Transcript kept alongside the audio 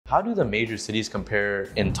How do the major cities compare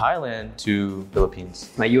in Thailand to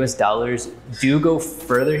Philippines? My US dollars do go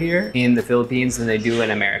further here in the Philippines than they do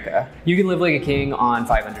in America. You can live like a king on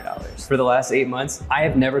 $500. For the last 8 months, I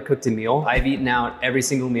have never cooked a meal. I've eaten out every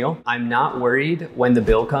single meal. I'm not worried when the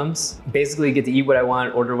bill comes. Basically, I get to eat what I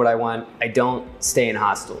want, order what I want. I don't stay in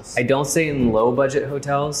hostels. I don't stay in low budget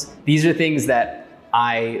hotels. These are things that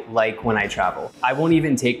I like when I travel. I won't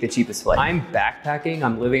even take the cheapest flight. I'm backpacking,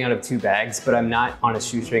 I'm living out of 2 bags, but I'm not on a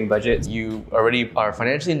shoestring budget. You already are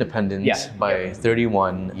financially independent by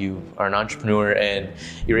 31. You are an entrepreneur and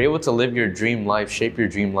you're able to live your dream life, shape your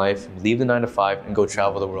dream life, leave the 9 to 5 and go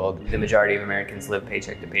travel the world. The majority of Americans live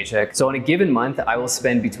paycheck to paycheck. So on a given month, I will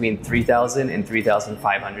spend between $3,000 and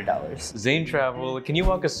 $3,500. Zane Travel, can you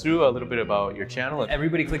walk us through a little bit about your channel?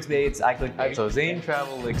 Everybody clicks baits, I click baits. So Zane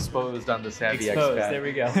Travel exposed on the Savvy Expat. There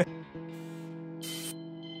we go.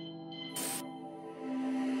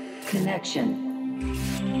 Connection.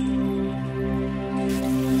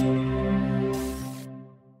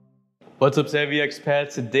 What's up, Savvy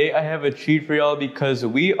Expats? Today I have a treat for y'all because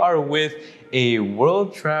we are with a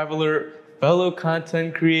world traveler, fellow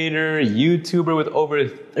content creator, YouTuber with over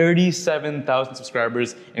 37,000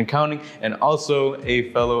 subscribers and counting, and also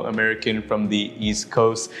a fellow American from the East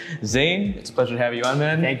Coast. Zane, it's a pleasure to have you on,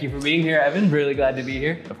 man. Thank you for being here, Evan. Really glad to be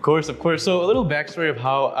here. Of course, of course. So a little backstory of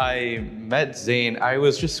how I met Zane. I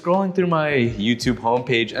was just scrolling through my YouTube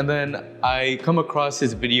homepage and then I come across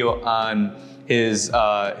his video on his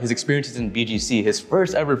experiences in BGC, his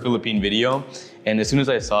first ever Philippine video. And as soon as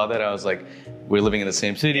I saw that, I was like, we're living in the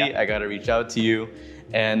same city. I gotta reach out to you.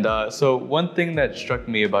 And so one thing that struck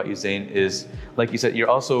me about you, Zane, is like you said, you're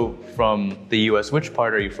also from the US. Which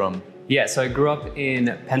part are you from? Yeah, so I grew up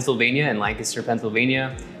in Pennsylvania, in Lancaster,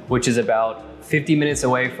 Pennsylvania, which is about 50 minutes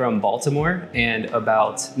away from Baltimore and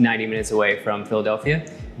about 90 minutes away from Philadelphia.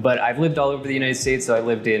 But I've lived all over the United States. So I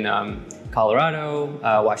lived in Colorado,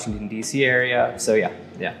 Washington, DC area. So yeah.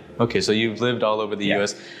 Okay, so you've lived all over the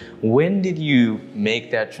US. When did you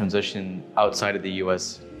make that transition outside of the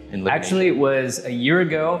US? Actually, it was a year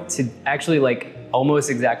ago to actually like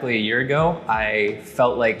almost exactly a year ago. I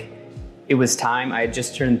felt like it was time. I had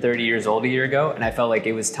just turned 30 years old a year ago and I felt like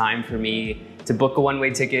it was time for me to book a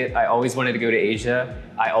one-way ticket. I always wanted to go to Asia.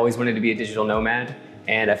 I always wanted to be a digital nomad.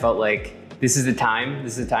 And I felt like this is the time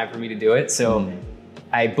for me to do it. So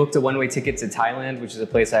I booked a one-way ticket to Thailand, which is a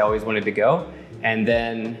place I always wanted to go. And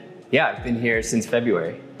then, yeah, I've been here since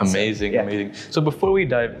February. Amazing, amazing. So before we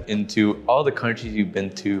dive into all the countries you've been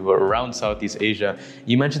to around Southeast Asia,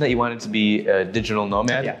 you mentioned that you wanted to be a digital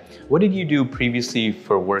nomad. Yeah. What did you do previously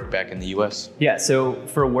for work back in the US? Yeah, so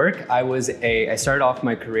for work, I started off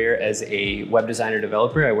my career as a web designer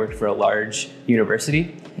developer. I worked for a large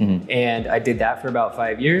university and I did that for about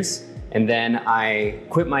 5 years. And then I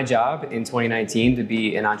quit my job in 2019 to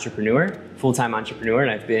be an entrepreneur, full-time entrepreneur, and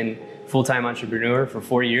I've been full-time entrepreneur for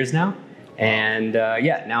 4 years now. And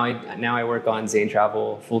now I work on Zane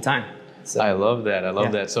Travel full-time. So, I love that. I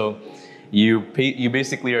love that. So you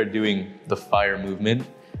basically are doing the FIRE movement,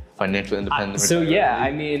 financial independence. So yeah,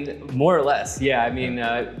 I mean, more or less. Yeah, I mean,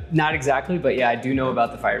 not exactly, but yeah, I do know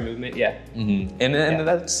about the FIRE movement. Yeah. And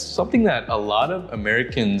that's something that a lot of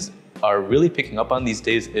Americans are really picking up on these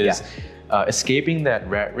days is escaping that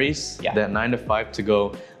rat race, that 9 to 5 to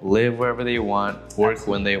go live wherever they want, work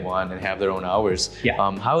when they want, and have their own hours.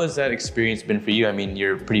 How has that experience been for you? I mean,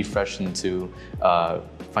 you're pretty fresh into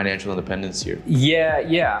financial independence here.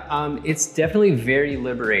 It's definitely very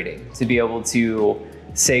liberating to be able to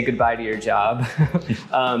say goodbye to your job.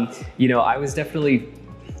 You know, I was definitely,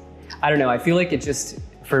 I don't know, I feel like it just,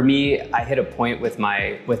 for me, I hit a point with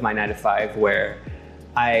my 9 to 5 where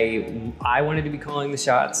I wanted to be calling the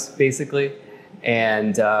shots, basically.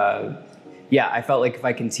 And I felt like if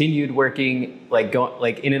I continued working, like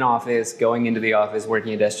in an office, going into the office,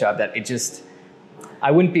 working a desk job, that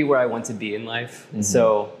I wouldn't be where I want to be in life.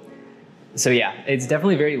 So yeah, it's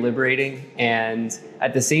definitely very liberating. And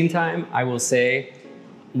at the same time, I will say,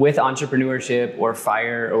 with entrepreneurship or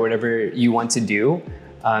FIRE or whatever you want to do,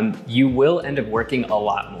 you will end up working a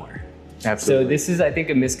lot more. Absolutely. So this is, I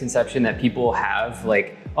think, a misconception that people have,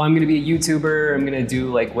 like, oh, I'm gonna be a YouTuber, I'm gonna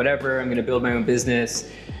do like whatever, I'm gonna build my own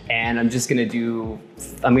business, and I'm gonna do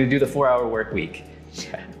the 4-hour work week.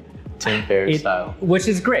 Tim Ferriss style. Which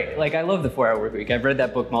is great. Like, I love the 4-hour work week. I've read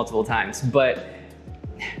that book multiple times, but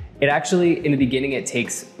it actually, in the beginning, it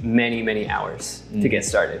takes many, many hours to get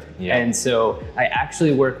started. And so I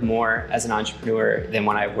actually work more as an entrepreneur than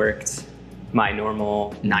when I worked my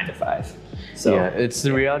normal 9 to 5. So yeah, it's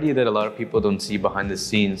the reality that a lot of people don't see behind the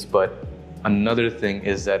scenes, but another thing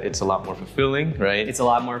is that it's a lot more fulfilling, right? It's a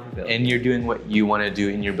lot more fulfilling. And you're doing what you want to do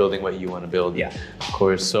and you're building what you want to build. Yeah. Of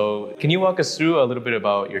course. So can you walk us through a little bit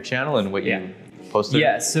about your channel and what you posted?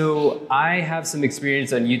 Yeah, so I have some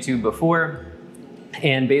experience on YouTube before,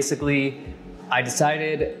 and basically I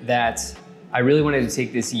decided that I really wanted to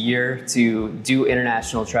take this year to do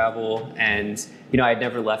international travel. And I had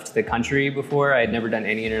never left the country before. I had never done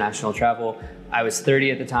any international travel. I was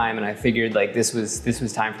 30 at the time, and I figured like this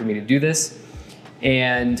was time for me to do this.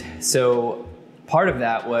 And so part of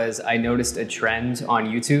that was I noticed a trend on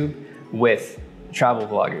YouTube with travel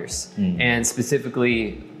vloggers, and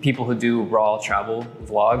specifically people who do raw travel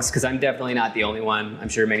vlogs, because I'm definitely not the only one. I'm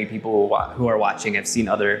sure many people who are watching have seen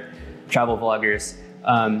other travel vloggers.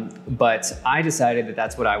 But I decided that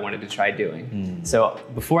that's what I wanted to try doing. So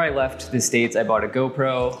before I left the States, I bought a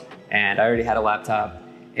GoPro, and I already had a laptop.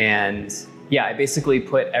 And yeah, I basically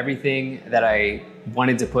put everything that I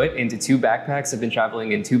wanted to put into 2 backpacks. I've been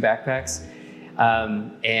traveling in 2 backpacks.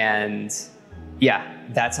 And yeah,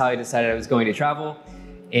 that's how I decided I was going to travel.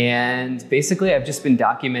 And basically I've just been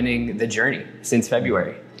documenting the journey since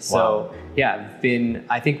February. So yeah,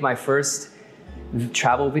 I think my first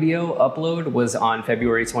travel video upload was on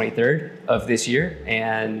February 23rd of this year.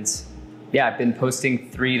 And yeah, I've been posting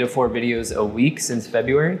 3 to 4 videos a week since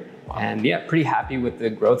February. And yeah, pretty happy with the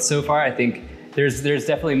growth so far. I think there's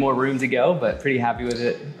definitely more room to go, but pretty happy with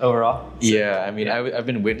it overall. So, yeah, I mean, I've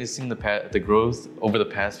been witnessing the growth over the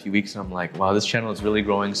past few weeks, and I'm like, wow, this channel is really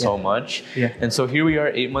growing so much. Yeah. And so here we are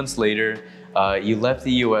 8 months later. You left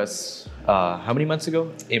the US how many months ago?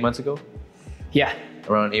 8 months ago? Yeah.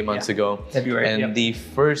 Around 8 months ago. February. And the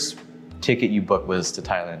first ticket you booked was to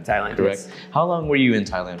Thailand. Thailand, correct? Yes. How long were you in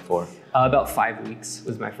Thailand for? About 5 weeks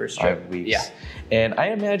was my first trip. 5 weeks. Yeah. And I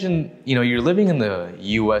imagine, you're living in the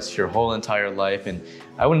US your whole entire life, and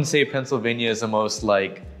I wouldn't say Pennsylvania is the most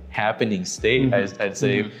like happening state, I'd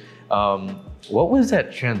say. What was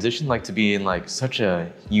that transition like to be in like such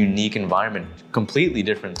a unique environment, completely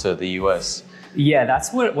different to the US? Yeah,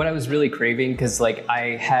 that's what I was really craving, because like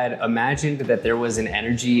I had imagined that there was an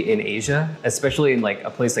energy in Asia, especially in like a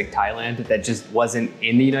place like Thailand, that just wasn't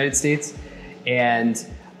in the United States. And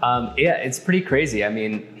yeah, it's pretty crazy. I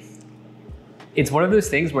mean, it's one of those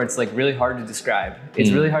things where it's like really hard to describe.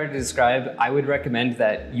 It's really hard to describe. I would recommend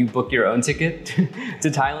that you book your own ticket to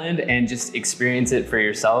Thailand and just experience it for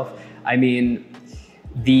yourself. I mean,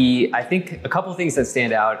 I think a couple things that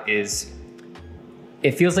stand out is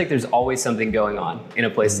it feels like there's always something going on in a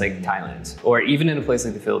place like Thailand, or even in a place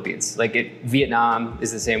like the Philippines. Like Vietnam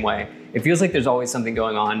is the same way. It feels like there's always something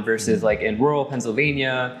going on versus like in rural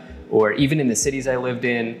Pennsylvania, or even in the cities I lived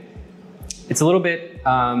in. It's a little bit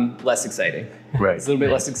less exciting. Right. It's a little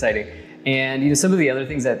bit less exciting. And some of the other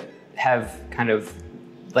things that have kind of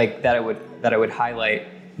like that I would highlight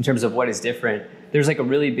in terms of what is different. There's like a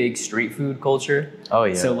really big street food culture. Oh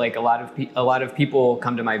yeah. So like a lot of people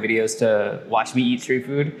come to my videos to watch me eat street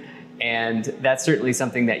food, and that's certainly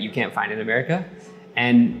something that you can't find in America.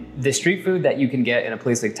 And the street food that you can get in a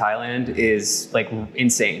place like Thailand is like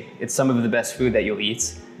insane. It's some of the best food that you'll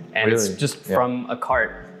eat, and it's just from a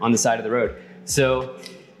cart on the side of the road. So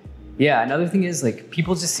yeah, another thing is like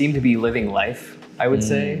people just seem to be living life, I would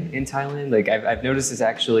say, in Thailand. Like I've noticed this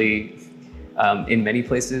actually in many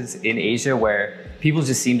places in Asia, where people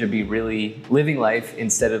just seem to be really living life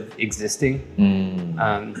instead of existing.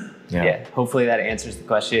 Yeah, hopefully that answers the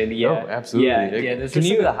question. Yeah, oh, absolutely. Yeah, there's some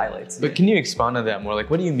of the highlights. But can you expand on that more? Like,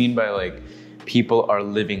 what do you mean by like people are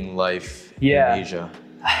living life in Asia?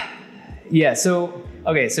 Yeah, so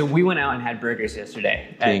we went out and had burgers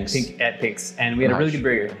yesterday at Pink's, and we had a really good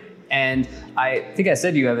burger. And I think I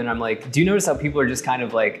said to you, Evan, I'm like, do you notice how people are just kind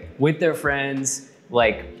of like with their friends?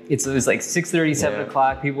 Like it was like 6:30, 7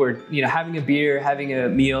 o'clock. People were, having a beer, having a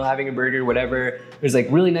meal, having a burger, whatever. There's like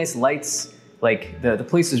really nice lights. Like the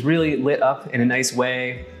place is really lit up in a nice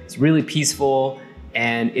way. It's really peaceful.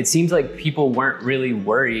 And it seems like people weren't really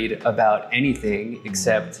worried about anything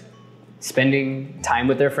except spending time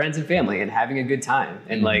with their friends and family and having a good time.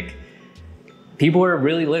 And like people are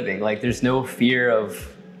really living. Like there's no fear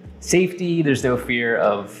of safety. There's no fear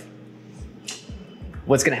of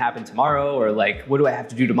what's going to happen tomorrow, or like, what do I have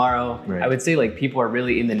to do tomorrow? Right. I would say like people are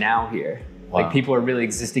really in the now here. Wow. Like people are really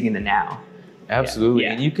existing in the now. Absolutely.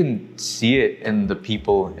 Yeah. And you can see it in the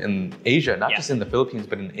people in Asia, not just in the Philippines,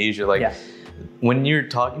 but in Asia. Like when you're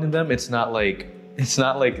talking to them, it's not like it's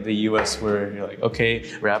not like the US where you're like, okay,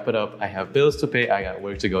 wrap it up. I have bills to pay. I got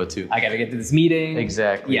work to go to. I got to get to this meeting.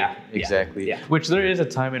 Exactly. Yeah. Exactly. Yeah. Which there is a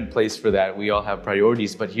time and place for that. We all have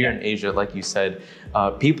priorities. But here in Asia, like you said,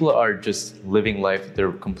 people are just living life.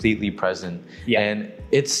 They're completely present. Yeah. And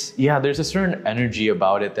there's a certain energy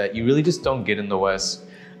about it that you really just don't get in the West.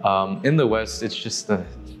 In the West, it's just the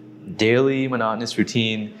daily monotonous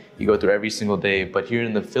routine you go through every single day. But here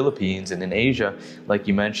in the Philippines and in Asia, like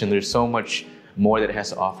you mentioned, there's so much more that it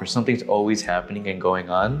has to offer. Something's always happening and going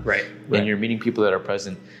on. Right. And you're meeting people that are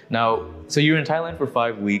present. Now, so you're in Thailand for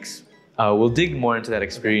 5 weeks. We'll dig more into that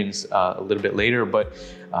experience a little bit later, but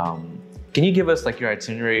can you give us like your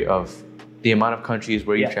itinerary of the amount of countries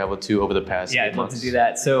where you traveled to over the past 8 months? I'd love to do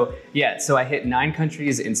that. So I hit 9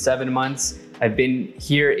 countries in 7 months. I've been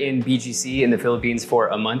here in BGC in the Philippines for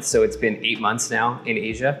a month, so it's been 8 months now in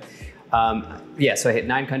Asia. So I hit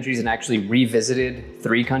 9 countries and actually revisited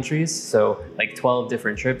 3 countries, so like 12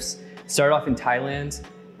 different trips. Started off in Thailand,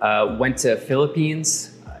 went to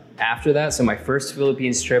Philippines after that. So my first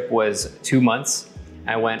Philippines trip was 2 months.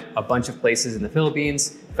 I went a bunch of places in the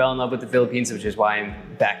Philippines, fell in love with the Philippines, which is why I'm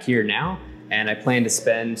back here now. And I plan to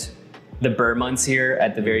spend the Burr months here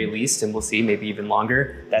at the very least, and we'll see, maybe even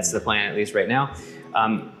longer. That's the plan, at least right now.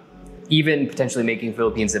 Even potentially making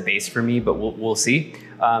Philippines a base for me, but we'll see.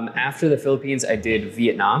 After the Philippines, I did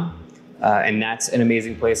Vietnam, and that's an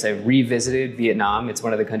amazing place. I revisited Vietnam. It's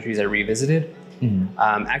one of the countries I revisited.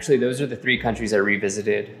 Actually, those are the 3 countries I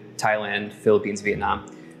revisited: Thailand, Philippines, Vietnam.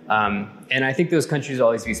 And I think those countries will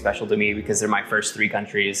always be special to me because they're my first 3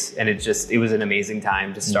 countries, and it was an amazing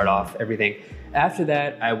time to start off everything. After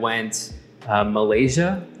that, I went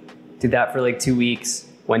Malaysia, did that for like 2 weeks,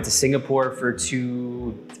 went to Singapore for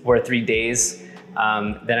 2 or 3 days.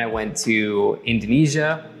 Then I went to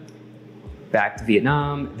Indonesia, back to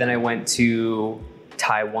Vietnam. Then I went to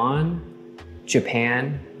Taiwan,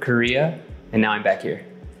 Japan, Korea, and now I'm back here.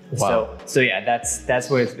 Wow. So yeah, that's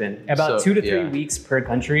what it's been. About 2 to 3 weeks per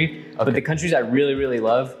country. Okay. But the countries I really, really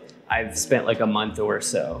love, I've spent like a month or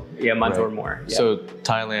so. Yeah, a month or more. Yeah. So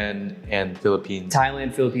Thailand and Philippines.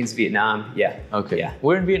 Thailand, Philippines, Vietnam. Yeah. Okay. Yeah.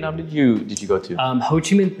 Where in Vietnam did you go to? Ho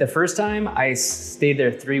Chi Minh. The first time I stayed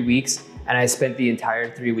there 3 weeks, and I spent the entire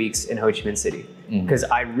 3 weeks in Ho Chi Minh City because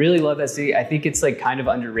I really love that city. I think it's like kind of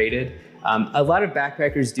underrated. A lot of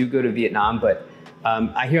backpackers do go to Vietnam, but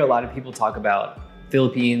I hear a lot of people talk about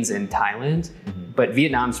Philippines and Thailand, but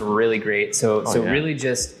Vietnam's really great. So really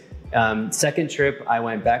just second trip, I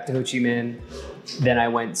went back to Ho Chi Minh, then I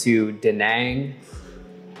went to Da Nang,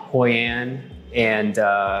 Hoi An, and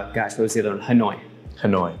what was the other one?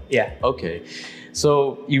 Hanoi. Yeah. Okay.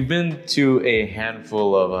 So you've been to a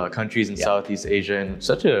handful of countries in Southeast Asia in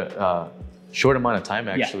such a short amount of time,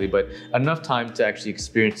 actually, but enough time to actually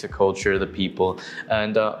experience the culture, the people.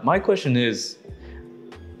 And my question is,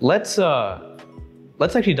 let's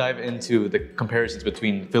actually dive into the comparisons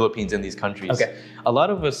between the Philippines and these countries. Okay. A lot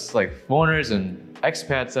of us, like foreigners and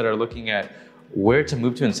expats that are looking at where to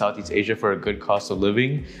move to in Southeast Asia for a good cost of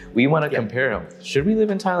living, we want to compare them. Should we live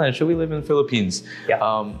in Thailand? Should we live in the Philippines?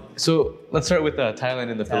 Yeah. So let's start with Thailand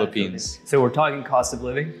and the Philippines. So we're talking cost of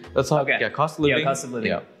living? Let's talk, cost of living. Yeah, cost of living.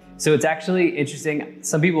 Yeah. So it's actually interesting.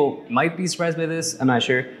 Some people might be surprised by this, I'm not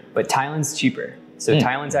sure, but Thailand's cheaper. So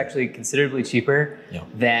Thailand's actually considerably cheaper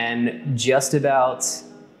than just about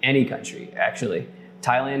any country, actually.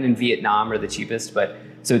 Thailand and Vietnam are the cheapest, but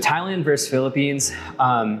so Thailand versus Philippines,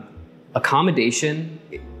 accommodation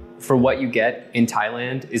for what you get in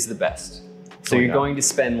Thailand is the best. So you're going to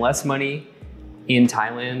spend less money in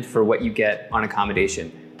Thailand for what you get on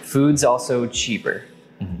accommodation. Food's also cheaper.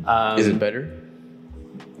 Is it better?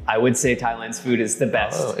 I would say Thailand's food is the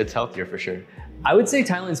best. Oh, it's healthier for sure. I would say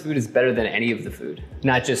Thailand's food is better than any of the food,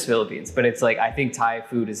 not just Philippines, but it's like, I think Thai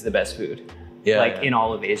food is the best food. In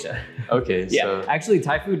all of Asia. Okay. So. Actually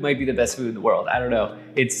Thai food might be the best food in the world. I don't know.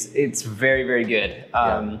 It's very, very good.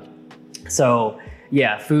 So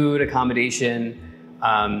yeah, food, accommodation.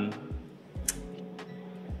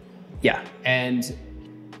 And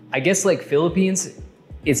I guess like Philippines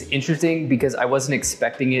is interesting because I wasn't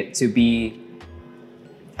expecting it to be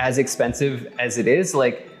as expensive as it is.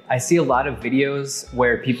 Like I see a lot of videos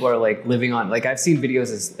where people are like living on, like I've seen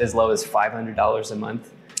videos as low as $500 a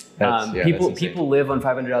month. People live on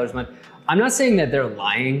 $500 a month. I'm not saying that they're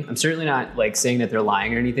lying. I'm certainly not like saying that they're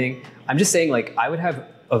lying or anything. I'm just saying like I would have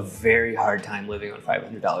a very hard time living on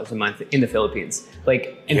 $500 a month in the Philippines.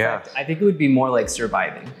 Like in fact, I think it would be more like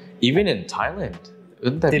surviving. Even in Thailand,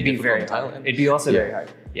 wouldn't that be very hard? It'd be also very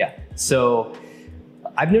hard. Yeah. So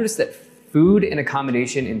I've noticed that food and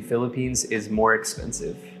accommodation in Philippines is more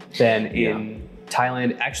expensive than in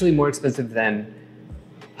Thailand. Actually, more expensive than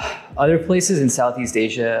Other places in Southeast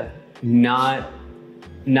Asia, not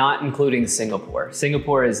including Singapore.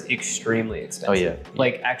 Singapore is extremely expensive. Oh yeah.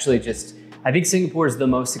 Like actually just, I think Singapore is the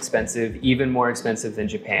most expensive, even more expensive than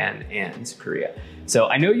Japan and Korea. So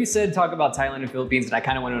I know you said talk about Thailand and Philippines, and I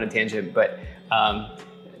kind of went on a tangent, but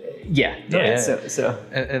so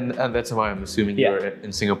and that's why I'm assuming you were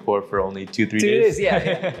in Singapore for only 2-3 days. Yeah,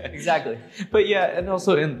 exactly. But yeah, and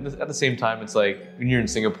also at the same time, it's like when you're in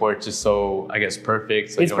Singapore, it's just so, I guess,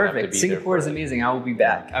 perfect. So It's you don't perfect. Have to be Singapore is amazing. I will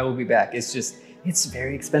be back. It's just, it's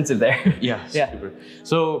very expensive there. Yeah, super.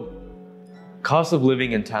 So cost of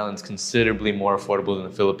living in Thailand is considerably more affordable than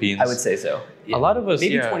the Philippines. I would say so. Yeah. A lot of us,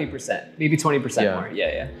 maybe 20%, maybe 20% more.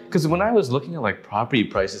 Yeah. Because when I was looking at like property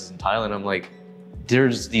prices in Thailand, I'm like,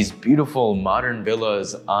 there's these beautiful modern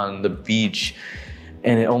villas on the beach,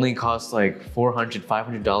 and it only costs like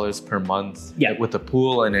 $400-$500 per month with a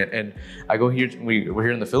pool in it. And I go here, we're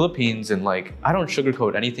here in the Philippines, and like, I don't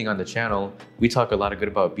sugarcoat anything on the channel. We talk a lot of good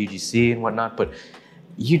about BGC and whatnot, but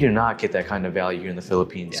you do not get that kind of value here in the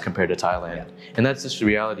Philippines compared to Thailand. And that's just the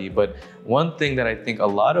reality. But one thing that I think a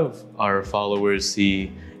lot of our followers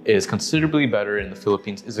see is considerably better in the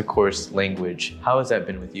Philippines is, of course, language. How has that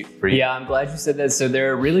been for you? Yeah, I'm glad you said that. So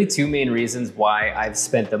there are really two main reasons why I've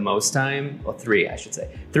spent the most time, well, three, I should say.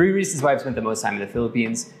 3 reasons why I've spent the most time in the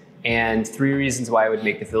Philippines, and 3 reasons why I would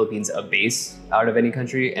make the Philippines a base out of any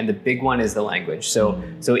country. And the big one is the language. So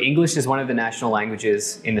English is one of the national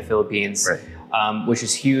languages in the Philippines, which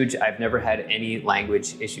is huge. I've never had any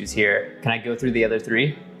language issues here. Can I go through the other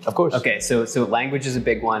 3? Of course. Okay, so language is a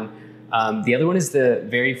big one. The other one is the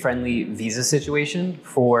very friendly visa situation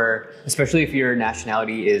for, especially if your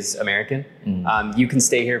nationality is American. You can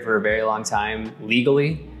stay here for a very long time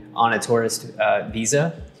legally on a tourist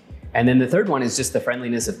visa. And then the third one is just the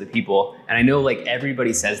friendliness of the people. And I know like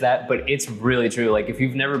everybody says that, but it's really true. Like if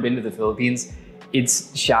you've never been to the Philippines, it's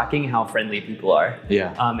shocking how friendly people are.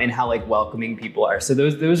 And how like welcoming people are. So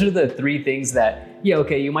those are the 3 things that,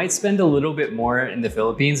 you might spend a little bit more in the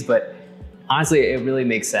Philippines, but honestly, it really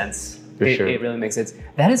makes sense. It really makes sense.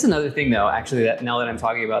 That is another thing though, actually, that now that I'm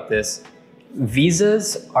talking about this,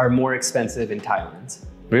 visas are more expensive in Thailand.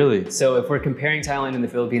 Really? So if we're comparing Thailand and the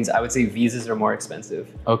Philippines, I would say visas are more expensive.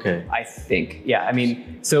 Okay. I think, I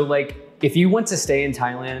mean, so like if you want to stay in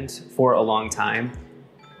Thailand for a long time,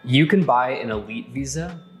 you can buy an elite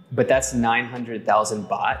visa, but that's 900,000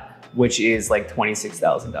 baht, which is like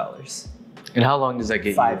 $26,000. And how long does that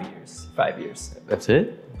get 5 you? 5 years. 5 years. That's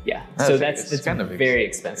it? Yeah, so that's kind of very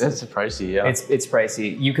expensive. That's pricey, yeah. It's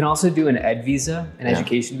pricey. You can also do an ed visa, an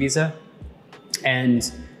education visa,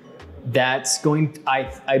 and that's going.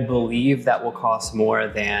 I believe that will cost more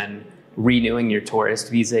than renewing your tourist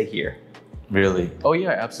visa here. Really? Oh yeah,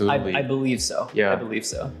 absolutely. I believe so. Yeah, I believe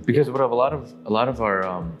so. Because what a lot of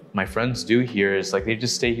our my friends do here is like they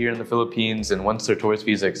just stay here in the Philippines, and once their tourist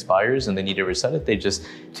visa expires and they need to reset it, they just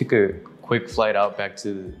take a quick flight out back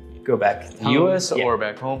to. Go back to the US or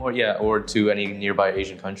back home or to any nearby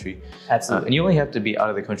Asian country. Absolutely. And you only have to be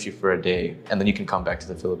out of the country for a day and then you can come back to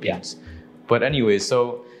the Philippines. But anyways,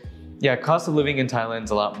 so cost of living in Thailand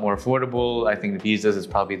is a lot more affordable. I think the visas is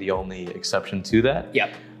probably the only exception to that.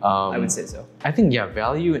 I would say so. I think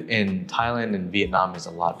value in Thailand and Vietnam is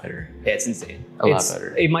a lot better. Yeah, it's insane. A lot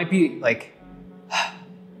better. It might be like,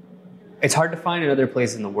 it's hard to find another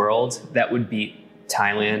place in the world that would beat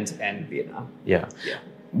Thailand and Vietnam. Yeah.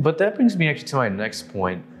 But that brings me actually to my next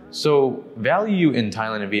point. So value in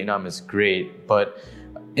Thailand and Vietnam is great, but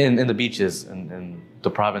in the beaches and the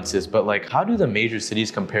provinces, but like how do the major cities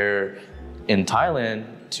compare in Thailand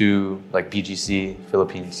to like BGC,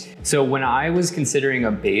 Philippines? So when I was considering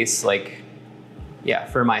a base,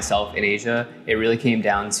 for myself in Asia, it really came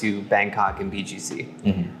down to Bangkok and BGC.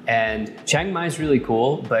 And Chiang Mai is really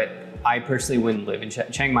cool, but I personally wouldn't live in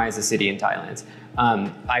Chiang Mai is a city in Thailand.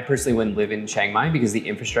 I personally wouldn't live in Chiang Mai because the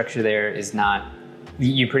infrastructure there is not,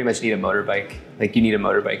 you pretty much need a motorbike. Like you need a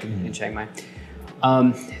motorbike in Chiang Mai.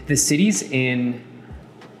 The cities in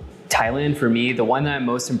Thailand, for me, the one that I'm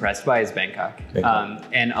most impressed by is Bangkok.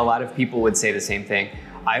 And a lot of people would say the same thing.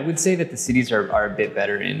 I would say that the cities are a bit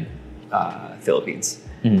better in Philippines.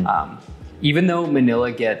 Even though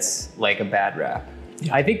Manila gets like a bad rap.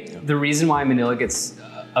 I think the reason why Manila gets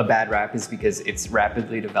a bad rap is because it's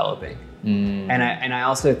rapidly developing. And I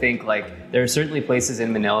also think like there are certainly places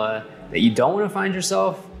in Manila that you don't want to find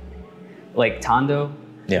yourself, like Tondo,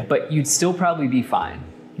 but you'd still probably be fine.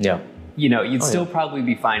 You'd still probably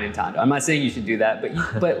be fine in Tondo. I'm not saying you should do that,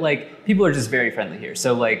 but like people are just very friendly here.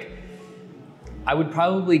 So like I would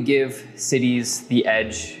probably give cities the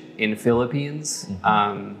edge in Philippines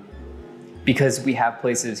because we have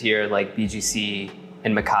places here like BGC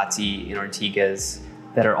and Makati and Ortigas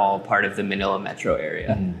that are all part of the Manila metro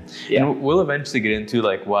area. Yeah. And we'll eventually get into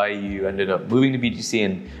like why you ended up moving to BGC,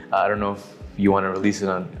 and I don't know if you want to release it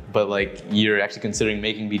on, but like you're actually considering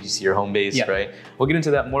making BGC your home base, right? We'll get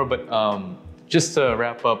into that more, but just to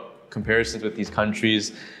wrap up comparisons with these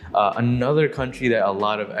countries, another country that a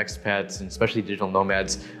lot of expats and especially digital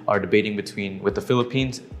nomads are debating with the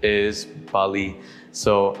Philippines is Bali.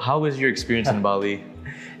 So how was your experience in Bali?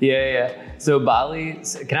 So Bali,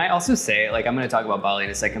 can I also say, like, I'm going to talk about Bali in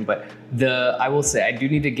a second, but I will say I do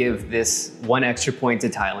need to give this one extra point to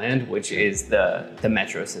Thailand, which is the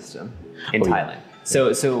metro system in Thailand.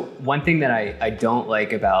 So one thing that I don't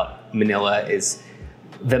like about Manila is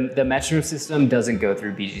the metro system doesn't go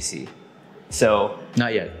through BGC. So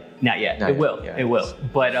Not yet. It will. Yeah, it will.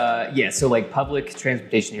 But so like public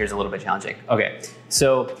transportation here is a little bit challenging. Okay.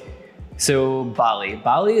 So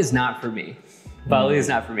Bali is not for me. Bali is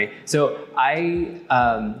not for me. So I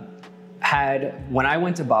when I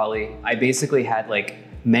went to Bali, I basically had like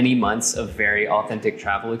many months of very authentic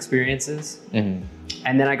travel experiences.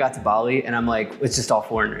 And then I got to Bali and I'm like, it's just all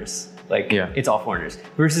foreigners. Like, it's all foreigners.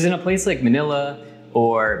 Versus in a place like Manila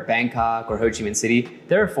or Bangkok or Ho Chi Minh City,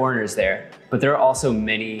 there are foreigners there, but there are also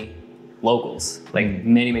many locals, like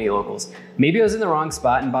many locals. Maybe I was in the wrong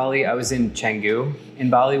spot in Bali. I was in Canggu in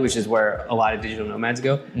Bali, which is where a lot of digital nomads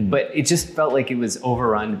go. But it just felt like it was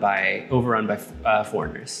overrun by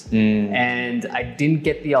foreigners. And I didn't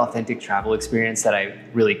get the authentic travel experience that I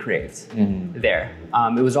really craved there.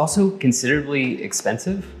 It was also considerably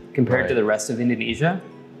expensive compared to the rest of Indonesia.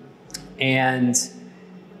 And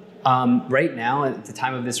right now, at the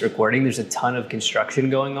time of this recording, there's a ton of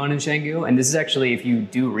construction going on in Canggu. And this is actually, if you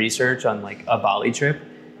do research on like a Bali trip,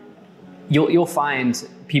 you'll find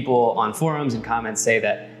people on forums and comments say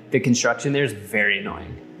that the construction there is very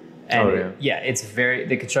annoying. And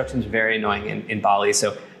the construction's very annoying in Bali.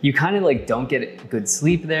 So you kind of like don't get good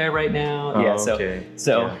sleep there right now.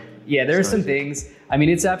 There are some things. I mean,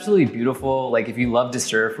 it's absolutely beautiful. Like if you love to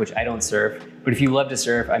surf, which I don't surf, but if you love to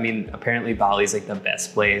surf, I mean, apparently Bali is like the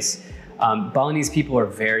best place. Balinese people are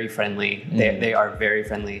very friendly. They are very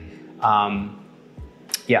friendly. I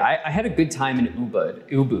had a good time in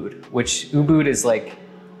Ubud, which Ubud is like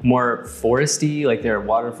more foresty, like there are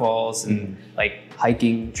waterfalls and like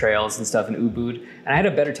hiking trails and stuff in Ubud. And I had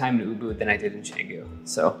a better time in Ubud than I did in Canggu.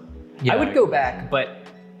 So I would go back, but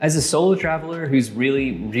as a solo traveler who's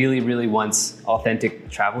really wants authentic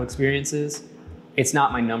travel experiences, it's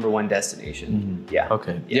not my number one destination.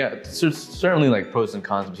 So certainly like pros and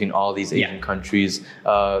cons between all these Asian countries.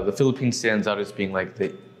 The Philippines stands out as being like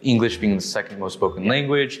the English being the second most spoken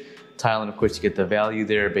language. Thailand, of course, you get the value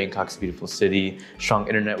there. Bangkok's a beautiful city. Strong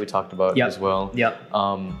internet we talked about as well.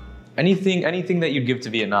 Anything that you'd give to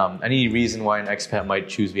Vietnam? Any reason why an expat might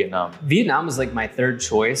choose Vietnam? Vietnam is like my third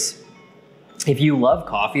choice. If you love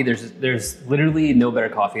coffee, there's literally no better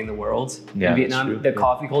coffee in the world in Vietnam. The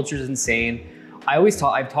coffee culture is insane.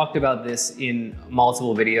 I've talked about this in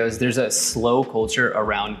multiple videos. There's a slow culture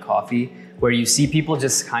around coffee where you see people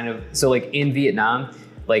just kind of, so like in Vietnam,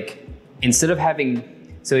 like instead of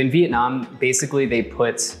in Vietnam, basically they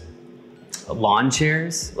put lawn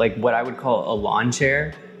chairs, like what I would call a lawn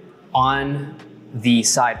chair, on the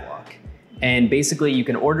sidewalk. And basically you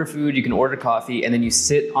can order food, you can order coffee, and then you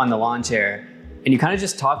sit on the lawn chair and you kind of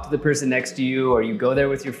just talk to the person next to you, or you go there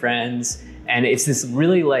with your friends. And it's this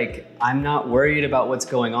really like, I'm not worried about what's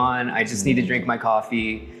going on. I just need to drink my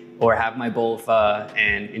coffee or have my bowl of pho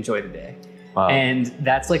and enjoy the day. And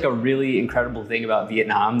that's like a really incredible thing about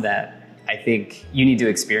Vietnam that I think you need to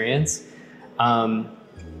experience.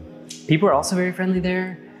 People are also very friendly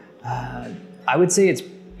there. I would say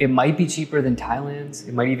it might be cheaper than Thailand.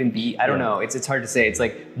 It might even be, I don't know. It's hard to say. It's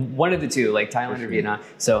like one of the two, like Thailand or Vietnam.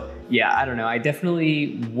 So I don't know. I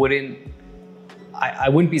definitely wouldn't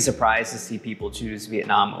be surprised to see people choose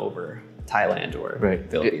Vietnam over Thailand or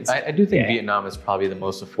Philippines. I do think Vietnam is probably the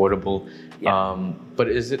most affordable. But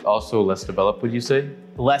is it also less developed, would you say?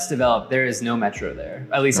 Less developed. There is no metro there.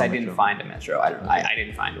 At least I didn't find a metro. I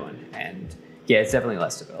didn't find one. And it's definitely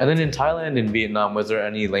less developed. And then in Thailand and Vietnam, was there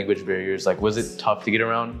any language barriers? Like, was it tough to get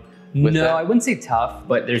around? No, I wouldn't say tough,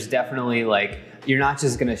 but there's definitely like, you're not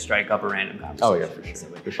just going to strike up a random conversation. Oh yeah, for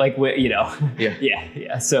sure. Like,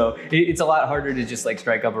 So it's a lot harder to just like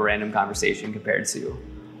strike up a random conversation compared to.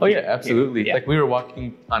 Oh yeah, absolutely. Like we were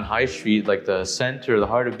walking on High Street, like the center, the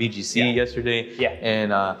heart of BGC yesterday.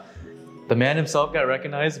 And the man himself got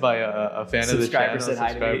recognized by a fan of the channel. Said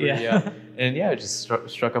hi to me. And just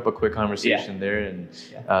struck up a quick conversation there. And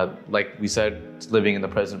like we said, living in the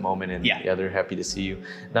present moment, and they're happy to see you.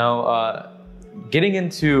 Now, getting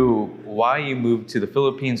into why you moved to the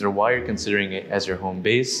Philippines or why you're considering it as your home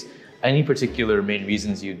base, Any particular main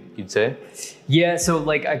reasons you'd say? Yeah, so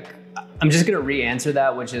like I'm just gonna re-answer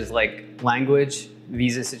that, which is like language,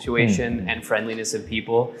 visa situation, and friendliness of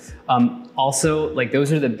people. Also, like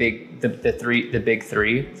those are the big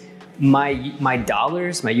three. My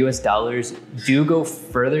dollars, my US dollars do go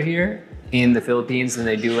further here in the Philippines than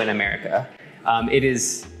they do in America. It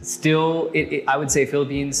is still, I would say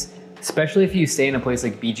Philippines, especially if you stay in a place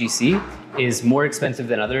like BGC, is more expensive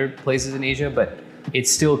than other places in Asia, but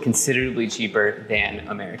it's still considerably cheaper than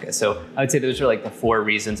America. So I would say those are like the 4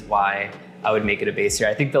 reasons why I would make it a base here.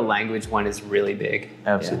 I think the language one is really big.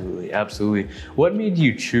 Absolutely, absolutely. What made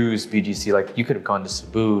you choose BGC? Like you could have gone to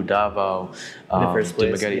Cebu, Davao, in the first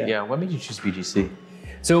place. Yeah, what made you choose BGC?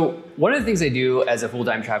 So one of the things I do as a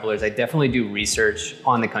full-time traveler is I definitely do research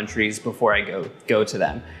on the countries before I go to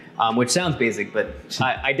them, which sounds basic, but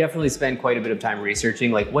I definitely spend quite a bit of time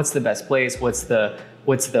researching, like what's the best place, what's the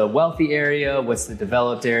wealthy area, what's the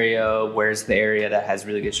developed area, where's the area that has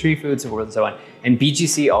really good street food, so forth and so on. And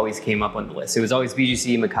BGC always came up on the list. It was always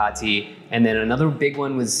BGC, Makati, and then another big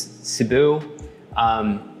one was Cebu.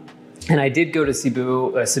 And I did go to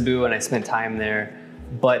Cebu, and I spent time there,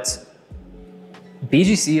 but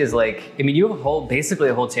BGC is like, I mean, you have basically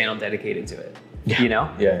a whole channel dedicated to it, you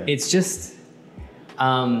know? Yeah. It's just,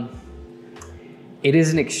 it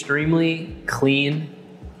is an extremely clean,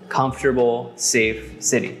 comfortable, safe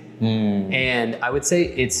city. And I would say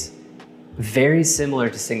it's very similar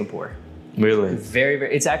to Singapore. Really? Very,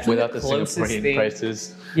 very, it's actually without the the closest Singaporean thing.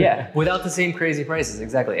 prices. Yeah, without the same crazy prices,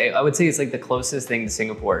 exactly. I would say it's like the closest thing to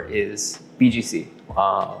Singapore is BGC.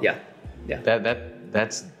 Wow. Yeah, yeah.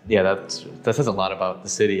 That says a lot about the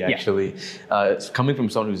city, actually. It's coming from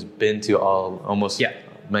someone who's been to almost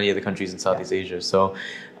many of the countries in Southeast Asia. So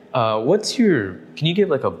can you give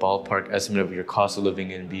like a ballpark estimate of your cost of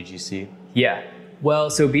living in BGC? Yeah, well,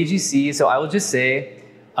 so BGC, so I will just say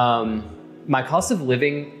my cost of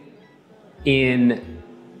living in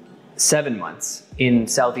 7 months in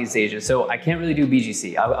Southeast Asia. So I can't really do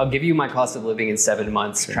BGC. I'll give you my cost of living in 7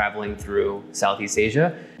 months traveling through Southeast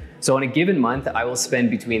Asia. So on a given month, I will spend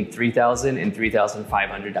between $3,000 and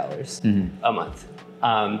 $3,500 a month.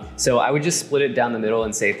 So I would just split it down the middle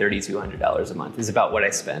and say $3,200 a month is about what I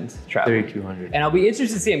spend traveling. $3,200. And I'll be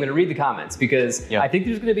interested to see, I'm gonna read the comments because I think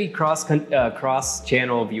there's gonna be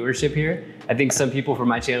cross-channel viewership here. I think some people from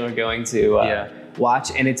my channel are going to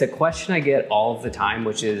watch, and it's a question I get all of the time,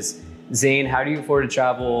 which is, Zane, how do you afford to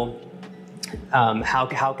travel?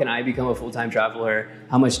 How can I become a full-time traveler?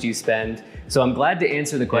 How much do you spend? So I'm glad to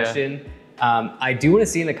answer the question. I do want to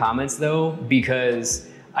see in the comments though, because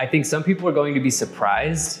I think some people are going to be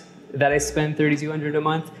surprised that I spend $3,200 a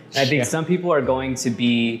month. And I think some people are going to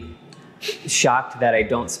be shocked that I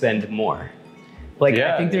don't spend more. Like,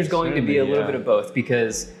 I think there's going to be a little bit of both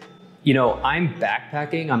because, you know, I'm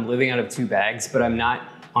backpacking, I'm living out of 2 bags, but I'm not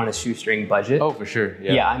on a shoestring budget. Oh, for sure.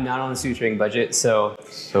 Yeah, I'm not on a shoestring budget. So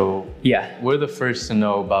we're the first to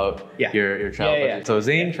know about your travel budget. So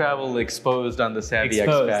Zane Travel exposed on the Savvy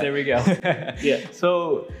Expat. There we go.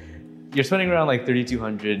 So you're spending around like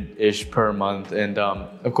 $3,200-ish per month. And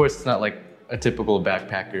of course, it's not like a typical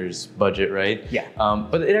backpacker's budget, right? Yeah.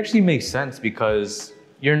 But it actually makes sense because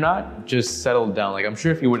you're not just settled down. Like I'm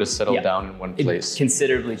sure if you were to settle down in one place. It's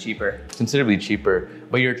considerably cheaper.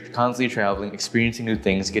 But you're constantly traveling, experiencing new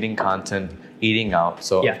things, getting content, eating out.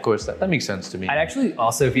 So of course that makes sense to me. I'd actually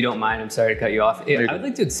also, if you don't mind, I'm sorry to cut you off. I would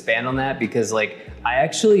like to expand on that because like, I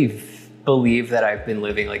actually believe that I've been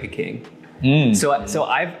living like a king. So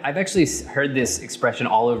I've actually heard this expression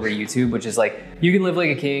all over YouTube, which is like, you can live like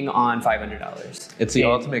a king on $500. It's the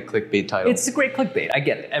ultimate clickbait title. It's a great clickbait. I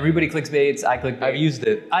get it. Everybody clickbaits. I clickbait. I've used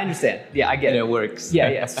it. I understand. Yeah, I get it. And it works.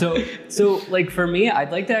 Yeah. So like for me,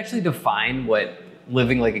 I'd like to actually define what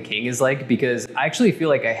living like a king is like, because I actually feel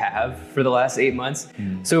like I have for the last 8 months.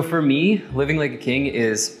 So for me, living like a king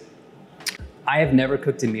is, I have never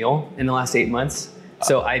cooked a meal in the last 8 months.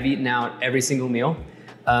 So I've eaten out every single meal.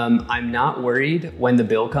 I'm not worried when the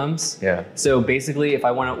bill comes. Yeah. So basically, if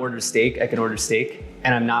I want to order steak, I can order steak,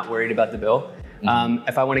 and I'm not worried about the bill.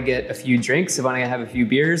 If I want to get a few drinks, if I want to have a few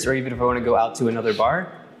beers, or even if I want to go out to another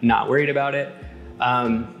bar, not worried about it.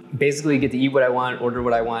 Basically, get to eat what I want, order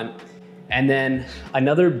what I want. And then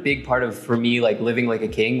another big part of, for me, like living like a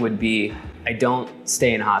king would be, I don't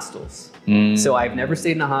stay in hostels. So I've never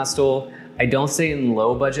stayed in a hostel. I don't stay in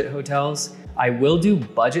low budget hotels. I will do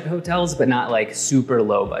budget hotels, but not like super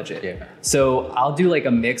low budget. Yeah. So I'll do like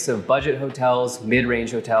a mix of budget hotels,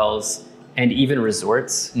 mid-range hotels, and even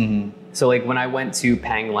resorts. So like when I went to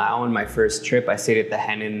Phang Lao on my first trip, I stayed at the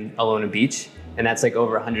Henan Alona Beach, and that's like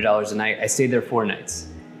over $100 a night. I stayed there 4 nights.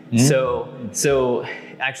 So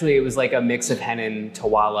actually, it was like a mix of Henan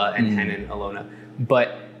Tawala and Henan Alona.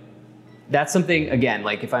 But that's something, again,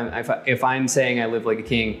 like if I'm saying I live like a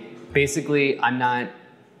king, basically I'm not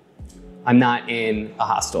in a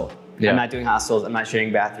hostel. I'm not doing hostels. I'm not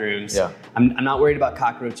sharing bathrooms. I'm not worried about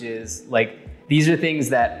cockroaches. Like, these are things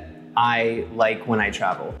that I like when I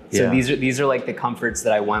travel. So these are like the comforts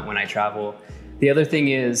that I want when I travel. The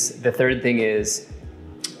third thing is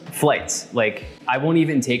flights. Like, I won't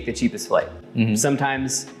even take the cheapest flight.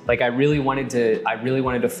 Sometimes, like, I really wanted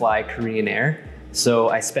to fly Korean Air. So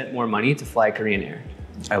I spent more money to fly Korean Air.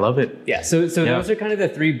 I love it. Yeah, so those are kind of the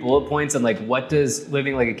 3 bullet points on like, what does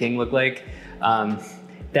living like a king look like?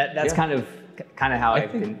 That's kind of how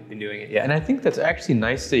I've been doing it. Yeah. And I think that's actually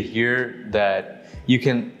nice to hear that you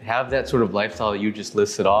can have that sort of lifestyle you just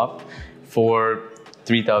listed off for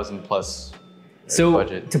 3,000 plus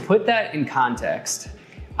budget. To put that in context,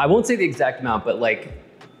 I won't say the exact amount, but like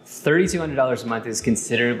 $3,200 a month is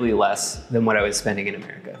considerably less than what I was spending in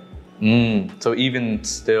America. So even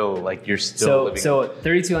still, like, you're still living. So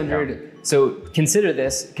 3,200. So consider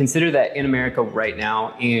that in America right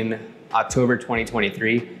now, in October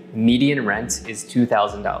 2023, median rent is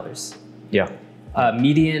 $2,000. Yeah.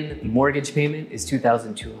 Median mortgage payment is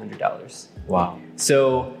 $2,200. Wow.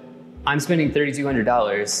 So I'm spending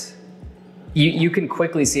 $3,200. You can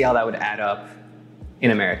quickly see how that would add up in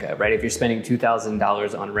America, right? If you're spending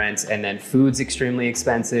 $2,000 on rent, and then food's extremely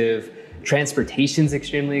expensive, transportation's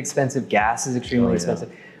extremely expensive, gas is extremely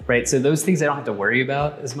expensive, right? So those things I don't have to worry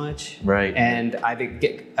about as much. Right. And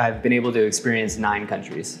I've been able to experience 9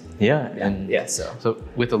 countries. So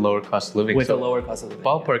with a lower cost of living. A lower cost of living.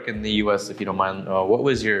 Ballpark in the US, if you don't mind, what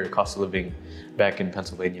was your cost of living back in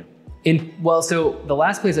Pennsylvania? So the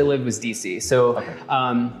last place I lived was DC. So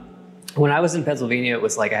when I was in Pennsylvania, it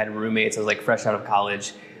was like I had roommates. I was like fresh out of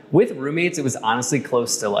college. With roommates, it was honestly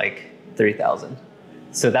close to like 3,000.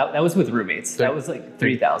 So that was with roommates. That was like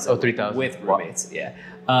 3,000. Oh, 3,000 with roommates. Yeah.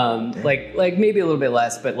 Like maybe a little bit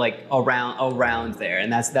less, but like around there.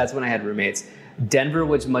 And that's when I had roommates. Denver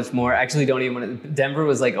was much more. Actually, Denver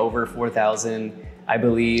was like over 4,000, I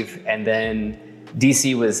believe. And then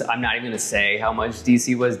DC was, I'm not even going to say how much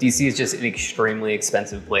DC was. DC is just an extremely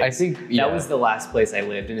expensive place. I think that was the last place I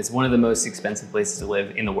lived, and it's one of the most expensive places to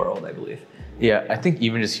live in the world, I believe. Yeah, I think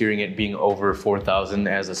even just hearing it being over 4,000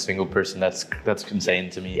 as a single person, that's insane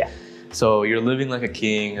to me. Yeah. So you're living like a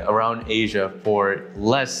king around Asia for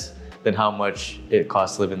less than how much it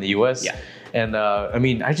costs to live in the US. Yeah. And I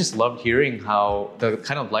mean, I just loved hearing how the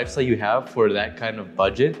kind of lifestyle you have for that kind of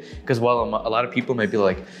budget. Because while a lot of people might be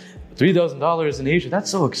like, $3,000 in Asia,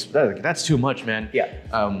 that's too much, man. Yeah.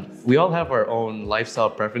 We all have our own lifestyle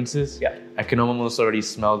preferences. Yeah. I can almost already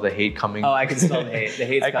smell the hate coming. Oh, I can smell the hate. The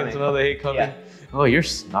hate's coming. I can smell the hate coming. Yeah. Oh, you're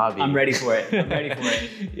snobby. I'm ready for it.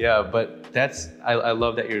 Yeah, but I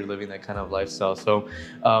love that you're living that kind of lifestyle. So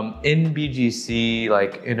in BGC,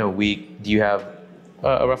 like in a week, do you have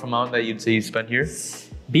a rough amount that you'd say you spent here?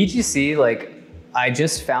 BGC, like, I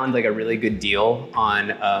just found like a really good deal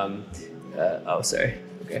on,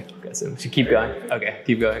 Okay, so should keep going. Okay,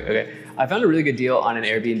 keep going. Okay, I found a really good deal on an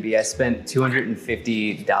Airbnb. I spent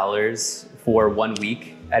 $250 for 1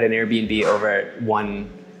 week at an Airbnb over at one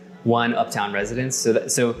uptown residence. So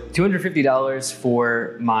 $250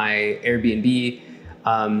 for my Airbnb.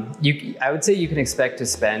 I would say you can expect to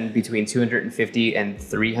spend between $250 and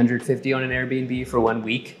 $350 on an Airbnb for 1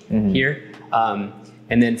 week here.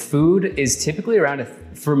 And then food is typically around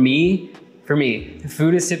For me,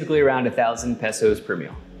 food is typically around 1,000 pesos per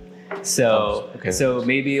meal. So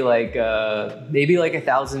maybe like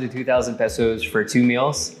 1,000 to 2,000 pesos for 2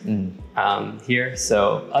 meals here.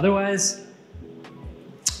 So otherwise,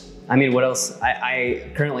 I mean, what else?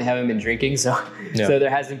 I currently haven't been drinking, so there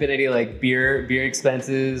hasn't been any like beer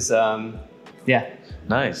expenses. Nice. Yeah.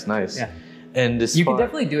 And you can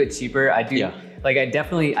definitely do it cheaper. I do. Yeah. Like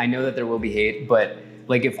I know that there will be hate, but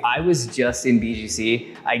like if I was just in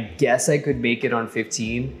BGC, I guess I could make it on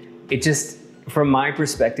 15. It just, from my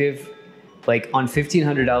perspective, like on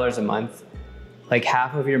 $1,500 a month, like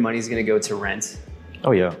half of your money is going to go to rent.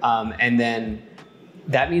 Oh yeah. And then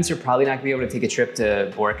that means you're probably not going to be able to take a trip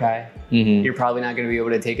to Boracay. You're probably not going to be able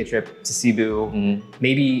to take a trip to Cebu,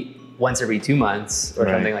 maybe once every 2 months or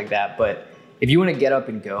something like that. But if you want to get up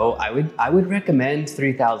and go, I would recommend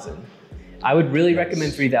 3,000. I would really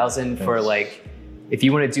recommend 3,000 for like, if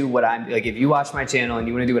you want to do what I'm like, if you watch my channel and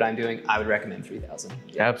you want to do what I'm doing, I would recommend 3,000.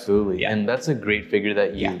 Absolutely. Yeah. And that's a great figure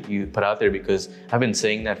that you put out there, because I've been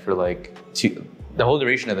saying that for like the whole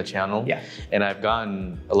duration of the channel. Yeah. And I've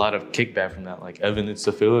gotten a lot of kickback from that. Like, Evan, it's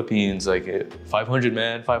the Philippines, like 500,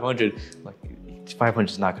 man, 500. Like 500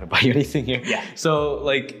 is not going to buy you anything here. Yeah. So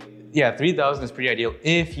like, yeah, 3,000 is pretty ideal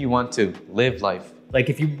if you want to live life. Like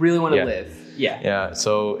if you really want to live. Yeah. Yeah.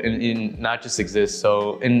 So in not just exist.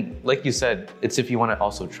 So and like you said, it's if you want to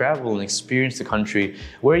also travel and experience the country.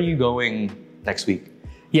 Where are you going next week?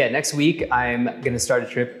 Yeah, next week I'm gonna start a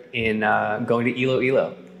trip in going to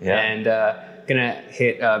Iloilo. Yeah. And gonna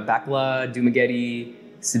hit Bacla, Dumaguete,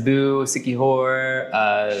 Cebu, Siquijor,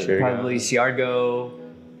 probably Siargao,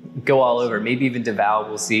 go all over, maybe even Davao,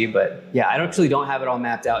 we'll see. But yeah, I actually don't have it all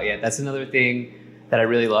mapped out yet. That's another thing that I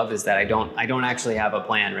really love is that I don't actually have a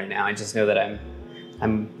plan right now. I just know that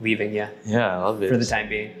I'm leaving, yeah. Yeah, I love it. For the time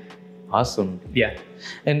being. Awesome. Yeah.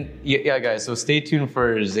 And yeah, guys, so stay tuned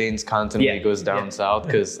for Zane's content when he goes down south,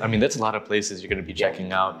 because I mean, that's a lot of places you're gonna be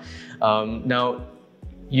checking out. Now,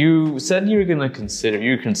 you said you're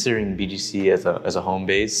considering BGC as a home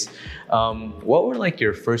base. What were like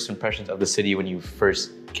your first impressions of the city when you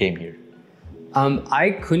first came here?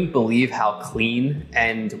 I couldn't believe how clean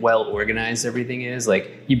and well organized everything is.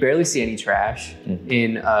 Like you barely see any trash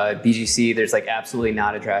in BGC. There's like absolutely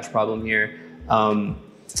not a trash problem here.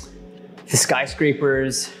 The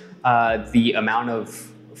skyscrapers, the amount of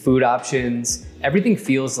food options, everything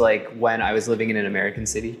feels like when I was living in an American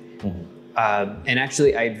city. And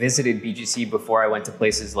actually I visited BGC before I went to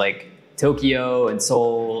places like Tokyo and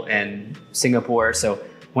Seoul and Singapore. So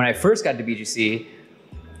when I first got to BGC,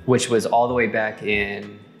 which was all the way back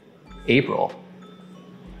in April,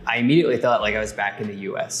 I immediately thought like I was back in the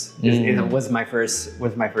US. It was my first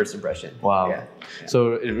impression. Wow. Yeah.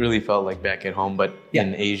 So it really felt like back at home, but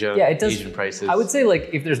in Asia, it does, Asian prices. I would say like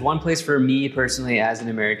if there's one place for me personally as an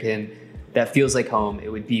American that feels like home, it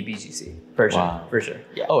would be BGC for sure. Wow. For sure.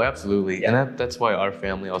 Yeah. Oh, absolutely. Yeah. And that's why our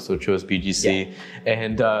family also chose BGC. Yeah.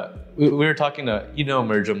 And we were talking to,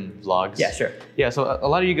 Merjam Vlogs. Yeah, sure. Yeah, so a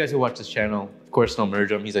lot of you guys who watch this channel, of course, know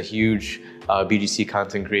Merjam. He's a huge BGC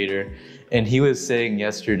content creator. And he was saying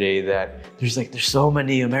yesterday that there's so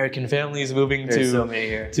many American families moving to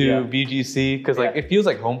BGC because it feels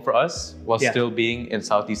like home for us while still being in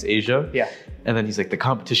Southeast Asia. Yeah. And then he's like, the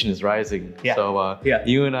competition is rising. Yeah. So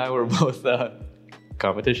you and I were both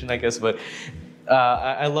competition, I guess. But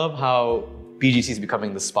I love how BGC is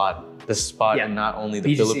becoming the spot in not only the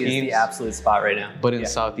BGC Philippines. BGC is the absolute spot right now. But in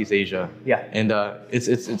Southeast Asia. Yeah. And it's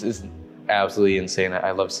absolutely insane.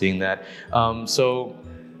 I love seeing that. So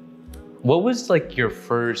what was like your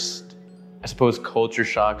first, I suppose, culture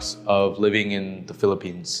shocks of living in the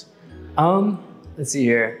Philippines? Let's see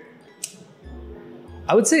here.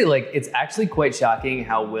 I would say like it's actually quite shocking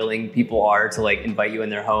how willing people are to like invite you in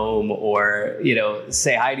their home or,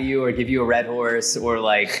 say hi to you or give you a red horse or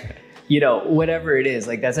like, whatever it is.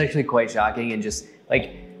 Like that's actually quite shocking. And just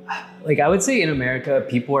like I would say in America,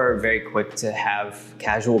 people are very quick to have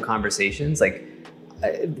casual conversations, like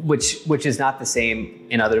which is not the same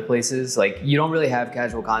in other places. Like you don't really have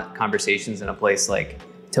casual conversations in a place like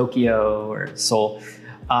Tokyo or Seoul.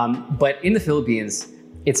 But in the Philippines,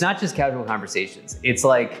 it's not just casual conversations. It's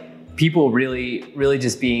like people really, really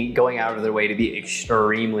just going out of their way to be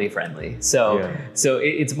extremely friendly. So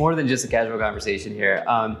it's more than just a casual conversation here.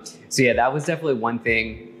 So yeah, that was definitely one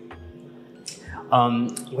thing.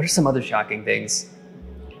 What are some other shocking things?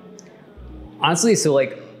 Honestly, so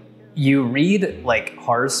like you read like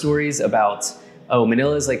horror stories about,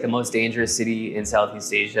 Manila is like the most dangerous city in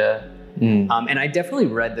Southeast Asia. And I definitely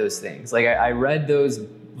read those things. Like I read those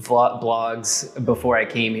blogs before I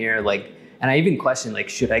came here, and I even questioned, like,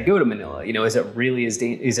 should I go to Manila? Is it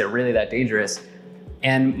really that dangerous?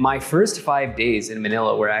 And my first 5 days in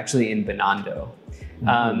Manila were actually in Binondo.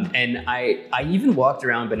 And I even walked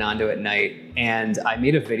around Binondo at night, and I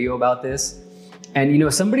made a video about this.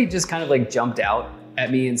 And, somebody just kind of like jumped out at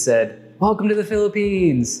me and said, "Welcome to the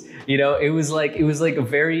Philippines." It was like a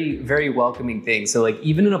very, very welcoming thing. So like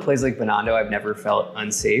even in a place like Binondo, I've never felt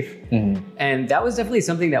unsafe. And that was definitely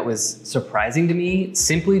something that was surprising to me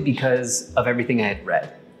simply because of everything I had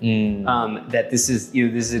read. That this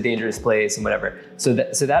is a dangerous place and whatever. So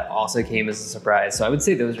that also came as a surprise. So I would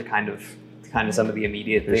say those are kind of some of the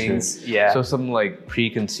immediate things. Sure. Yeah. So some like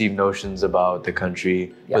preconceived notions about the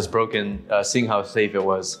country was broken, seeing how safe it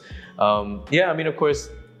was. I mean, of course,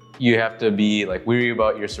 you have to be like weary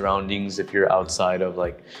about your surroundings if you're outside of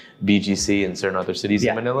like BGC and certain other cities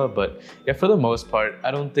in Manila. But for the most part,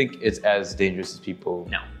 I don't think it's as dangerous as people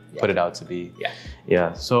put it out to be.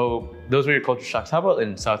 Yeah. So those were your culture shocks. How about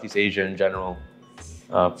in Southeast Asia in general?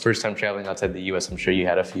 First time traveling outside the US, I'm sure you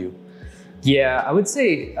had a few. Yeah, I would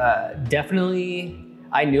say definitely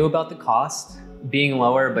I knew about the cost being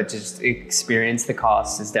lower, but just experience the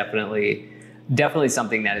cost is definitely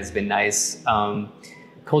something that has been nice.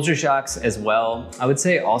 Culture shocks as well. I would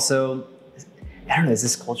say also I don't know, is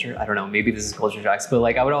this culture? I don't know, maybe this is culture shocks, but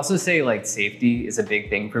like I would also say like safety is a big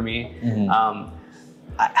thing for me.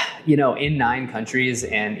 You know, in 9 countries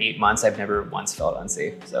and 8 months, I've never once felt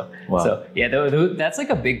unsafe. So, so yeah, that's like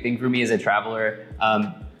a big thing for me as a traveler.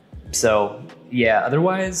 So yeah,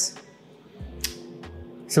 otherwise,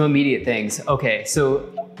 some immediate things. Okay,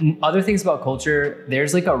 so other things about culture,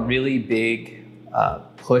 there's like a really big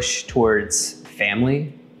push towards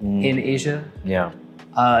family in Asia. Yeah.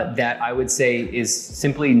 That I would say is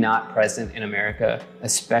simply not present in America,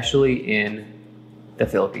 especially in the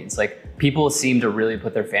Philippines. Like people seem to really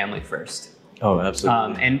put their family first. Oh,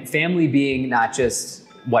 absolutely. And family being not just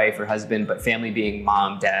wife or husband, but family being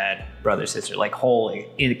mom, dad, brother, sister, like whole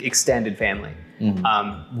extended family.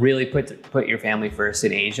 Really put your family first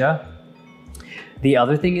in Asia. The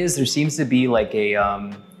other thing is there seems to be like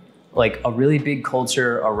a really big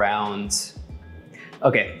culture around.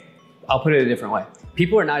 Okay, I'll put it a different way.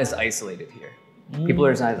 People are not as isolated here. People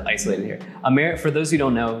are not as isolated here. For those who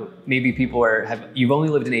don't know, maybe you've only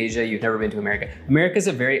lived in Asia, you've never been to America. America is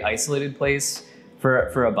a very isolated place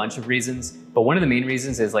for a bunch of reasons. But one of the main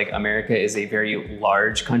reasons is like America is a very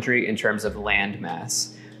large country in terms of land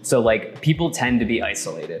mass. So like people tend to be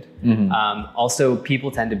isolated. Also, people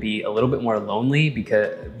tend to be a little bit more lonely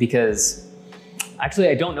because actually,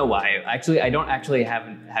 I don't know why. Actually, I don't actually have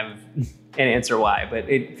an answer why, but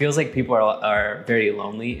it feels like people are very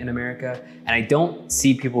lonely in America, and I don't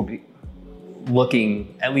see people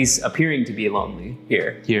looking, at least appearing to be lonely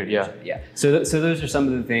here. Yeah. So those are some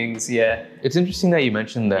of the things. Yeah. It's interesting that you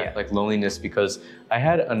mentioned that, like loneliness, because I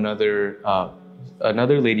had another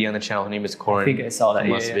lady on the channel. Her name is Corin. I think I saw that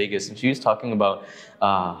from Las Vegas, and she was talking about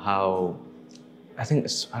how, I think,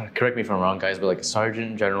 correct me if I'm wrong, guys, but like a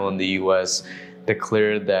sergeant general in the U.S.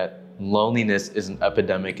 declared that loneliness is an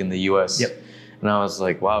epidemic in the US. And I was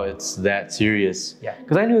like, wow, it's that serious.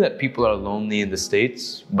 Because I knew that people are lonely in the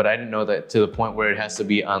States, but I didn't know that to the point where it has to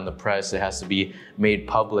be on the press, it has to be made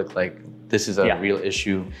public, like this is a real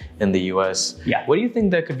issue in the US. What do you think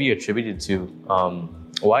that could be attributed to?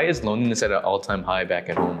 Why is loneliness at an all-time high back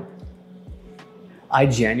at home? I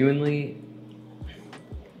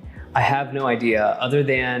have no idea, other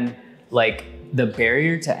than like the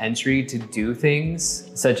barrier to entry to do things,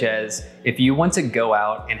 such as if you want to go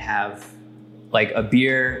out and have like a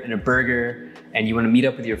beer and a burger and you want to meet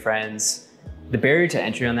up with your friends, the barrier to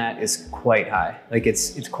entry on that is quite high. Like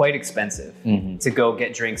it's quite expensive to go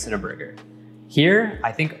get drinks and a burger. Here,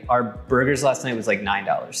 I think our burgers last night was like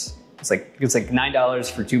 $9. It's like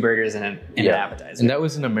 $9 for 2 burgers and an appetizer. And that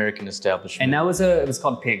was an American establishment. And that was it was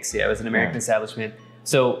called Pink's. Yeah, it was an American establishment.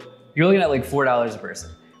 So you're looking at like $4 a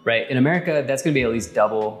person. Right, in America, that's gonna be at least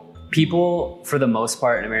double. People, for the most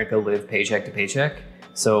part in America, live paycheck to paycheck.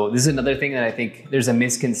 So this is another thing that I think there's a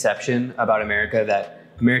misconception about America, that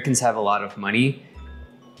Americans have a lot of money,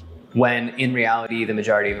 when in reality, the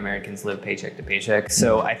majority of Americans live paycheck to paycheck.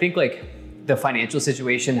 So I think like the financial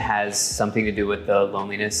situation has something to do with the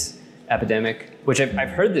loneliness epidemic, which I've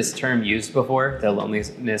heard this term used before, the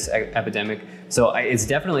loneliness epidemic. So it's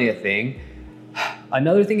definitely a thing.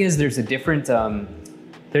 Another thing is there's a different,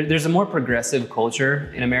 there's a more progressive culture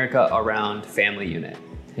in America around family unit.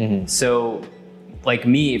 So like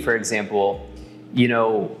me, for example, you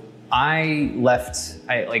know, I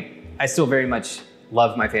still very much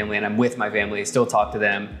love my family and I'm with my family, still talk to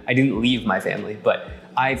them. I didn't leave my family, but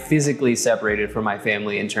I physically separated from my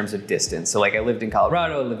family in terms of distance. So like I lived in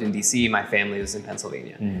Colorado, I lived in DC, my family was in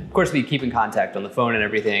Pennsylvania. Of course, we keep in contact on the phone and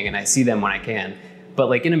everything, and I see them when I can. But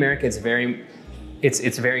like in America, it's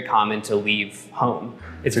very common to leave home.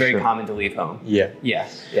 It's very common to leave home.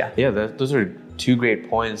 Those are 2 great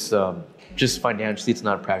points. Just financially, it's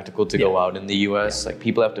not practical to go out in the US. Like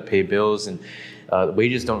people have to pay bills, and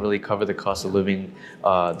wages don't really cover the cost of living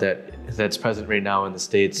that's present right now in the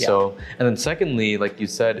States. So, and then secondly, like you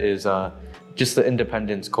said, is just the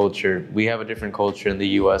independence culture. We have a different culture in the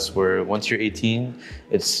US where once you're 18,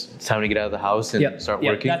 it's time to get out of the house and start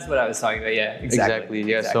working. That's what I was talking about. Yeah, exactly.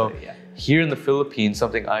 So here in the Philippines,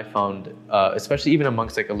 something I found, especially even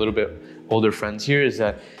amongst like a little bit older friends here, is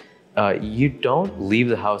that you don't leave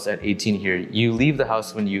the house at 18 here. You leave the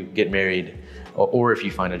house when you get married or if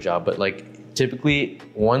you find a job. But like typically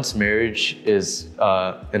once marriage is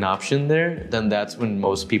an option there, then that's when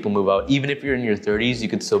most people move out. Even if you're in your 30s, you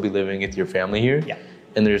could still be living with your family here.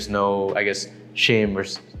 And there's no, I guess, shame or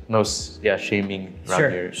shaming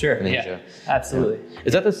around here in Asia. Absolutely.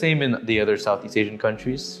 Is that the same in the other Southeast Asian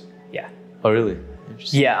countries? Oh, really?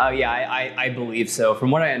 I believe so. From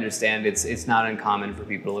what I understand, it's not uncommon for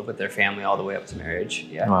people to live with their family all the way up to marriage.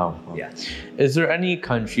 Wow. Is there any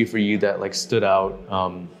country for you that like stood out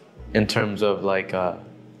in terms of like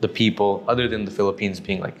the people, other than the Philippines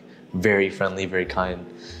being like very friendly, very kind?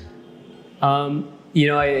 You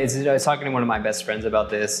know, I was talking to one of my best friends about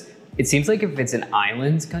this. It seems like if it's an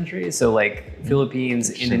island country, so like Philippines,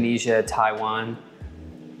 Indonesia, Taiwan,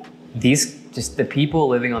 the people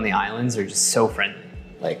living on the islands are just so friendly.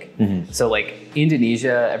 Like, so like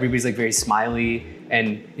Indonesia, everybody's like very smiley,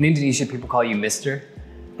 and in Indonesia, people call you Mister.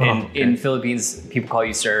 And in Philippines, people call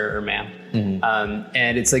you sir or ma'am.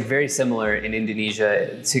 And it's like very similar in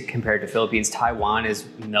Indonesia compared to Philippines. Taiwan is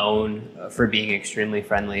known for being extremely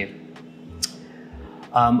friendly.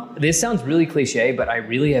 This sounds really cliche, but I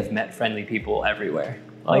really have met friendly people everywhere.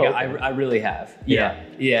 Like I really have.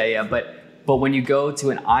 Yeah. But when you go to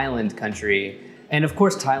an island country, and of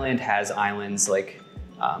course Thailand has islands like,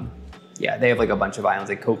 they have like a bunch of islands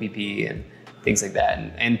like Koh Phi Phi and things like that.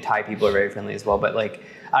 And Thai people are very friendly as well. But like,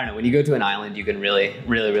 I don't know, when you go to an island, you can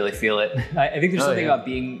really feel it. I think there's something about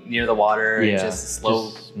being near the water and just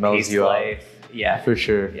slow paced life. Yeah. For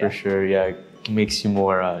sure. Yeah. It makes you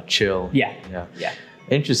more chill. Yeah.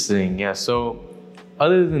 Interesting. Yeah. So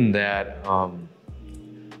other than that,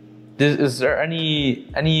 is there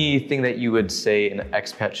anything that you would say an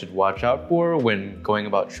expat should watch out for when going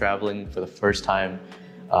about traveling for the first time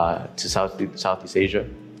to Southeast Asia?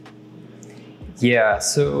 Yeah,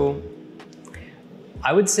 so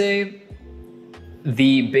I would say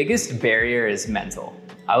the biggest barrier is mental.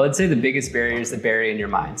 I would say the biggest barrier is the barrier in your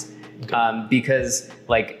mind. Because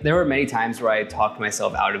like there were many times where I talked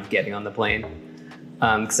myself out of getting on the plane.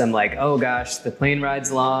 Because I'm like, oh gosh, the plane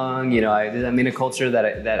ride's long. You know, I'm in a culture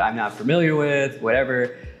that I'm not familiar with,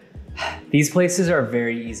 whatever. These places are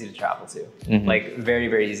very easy to travel to, like very,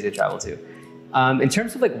 very easy to travel to. In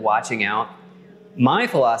terms of like watching out, my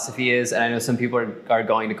philosophy is, and I know some people are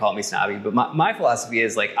going to call me snobby, but my philosophy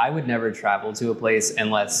is like, I would never travel to a place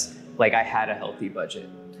unless like I had a healthy budget.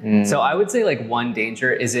 So I would say like one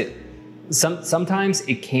danger is sometimes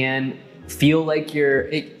it can feel like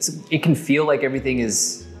it can feel like everything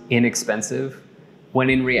is inexpensive when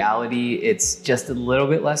in reality it's just a little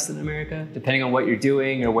bit less than America, depending on what you're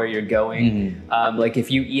doing or where you're going. Like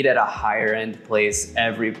if you eat at a higher end place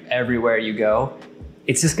everywhere you go,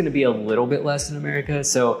 it's just going to be a little bit less than America.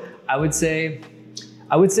 So I would say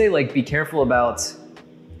like be careful about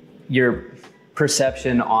your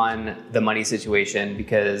perception on the money situation,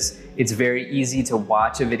 because it's very easy to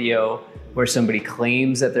watch a video where somebody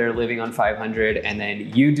claims that they're living on 500 and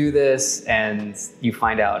then you do this and you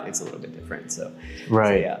find out it's a little bit different. So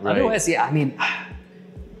yeah. Otherwise, I mean,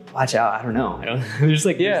 watch out. I don't know. There's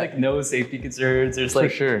like no safety concerns. There's like,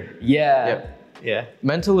 for sure. Yeah.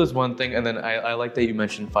 Mental is one thing, and then I like that you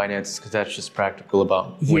mentioned finances, because that's just practical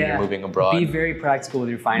about when you're moving abroad. Be very practical with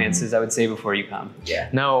your finances, I would say, before you come. Yeah.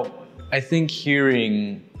 Now, I think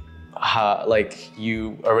hearing how, like,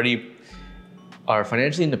 you already are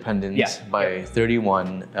financially independent by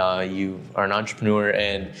 31, you are an entrepreneur,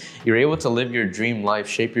 and you're able to live your dream life,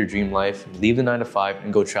 shape your dream life, leave the 9 to 5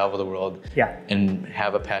 and go travel the world and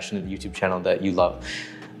have a passionate YouTube channel that you love.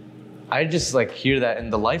 I just like hear that,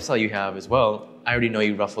 and the lifestyle you have as well. I already know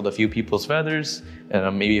you ruffled a few people's feathers,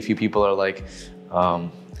 and maybe a few people are like,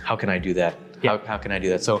 how can I do that? How can I do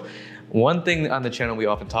that? So one thing on the channel we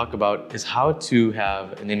often talk about is how to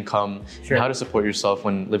have an income, and how to support yourself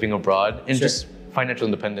when living abroad, and just financial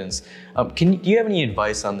independence. Do you have any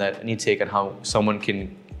advice on that? Any take on how someone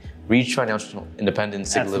can reach financial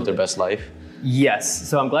independence and live their best life? Yes.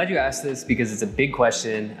 So I'm glad you asked this, because it's a big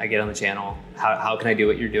question I get on the channel. How can I do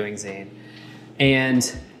what you're doing, Zane? And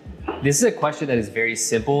this is a question that is very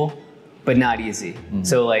simple, but not easy.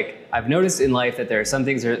 So like I've noticed in life that there are some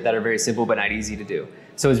things that are very simple, but not easy to do.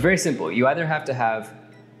 So it's very simple. You either have to have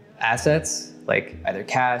assets, like either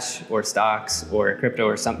cash or stocks or crypto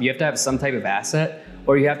or something. You have to have some type of asset,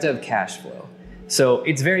 or you have to have cash flow. So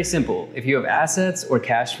it's very simple. If you have assets or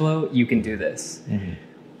cash flow, you can do this.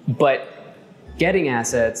 But getting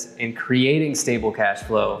assets and creating stable cash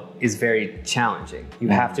flow is very challenging. You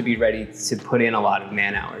have to be ready to put in a lot of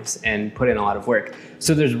man hours and put in a lot of work.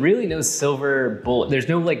 So there's really no silver bullet. There's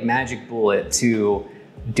no like magic bullet to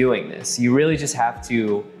doing this. You really just have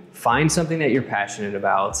to find something that you're passionate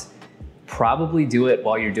about, probably do it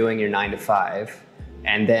while you're doing your 9 to 5,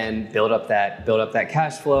 and then build up that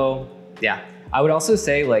cash flow. Yeah. I would also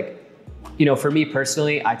say, like, you know, for me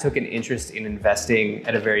personally, I took an interest in investing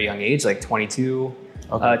at a very young age, like 22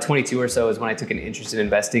 or so is when I took an interest in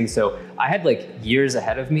investing. So I had like years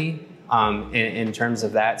ahead of me in terms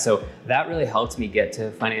of that. So that really helped me get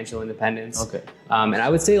to financial independence. And I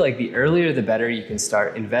would say like the earlier the better you can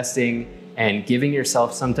start investing and giving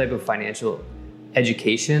yourself some type of financial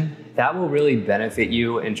education. That will really benefit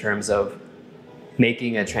you in terms of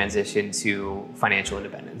making a transition to financial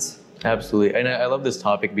independence. Absolutely. And I love this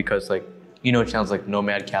topic because like, you know, channels like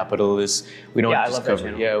Nomad Capitalist, we don't just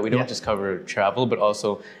cover, we don't just cover travel, but also,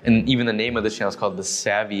 and even the name of the channel is called The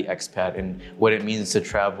Savvy Expat, and what it means to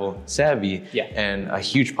travel savvy. And a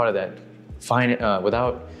huge part of that,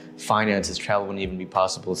 without finances, travel wouldn't even be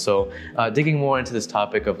possible. So digging more into this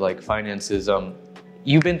topic of like finances,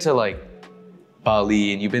 you've been to like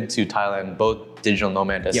Bali and you've been to Thailand, both digital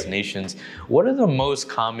nomad destinations. What are the most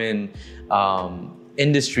common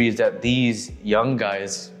industries that these young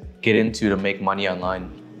guys get into to make money online?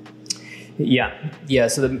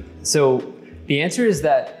 So the answer is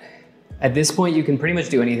that at this point you can pretty much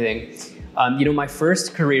do anything. You know, my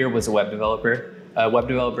first career was a web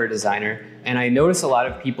developer, designer, and I notice a lot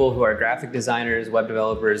of people who are graphic designers, web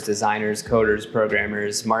developers, designers, coders,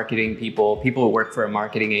 programmers, marketing people who work for a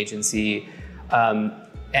marketing agency,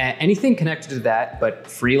 anything connected to that, but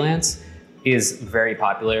freelance is very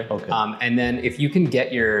popular. And then if you can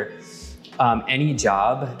get your any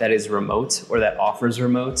job that is remote or that offers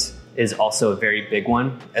remote is also a very big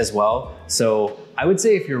one as well. So I would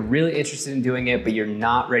say if you're really interested in doing it, but you're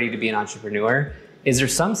not ready to be an entrepreneur, is there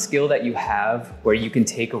some skill that you have where you can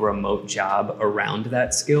take a remote job around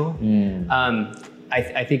that skill?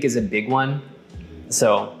 I think is a big one.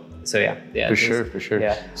 So yeah. For sure.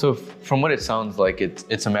 Yeah. So from what it sounds like,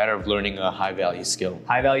 it's a matter of learning a high value skill.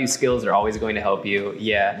 High value skills are always going to help you.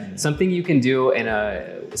 Yeah. Something you can do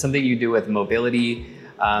something you do with mobility,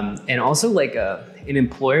 and also like an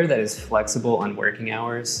employer that is flexible on working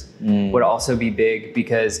hours would also be big,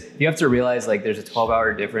 because you have to realize like there's a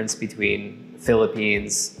 12-hour difference between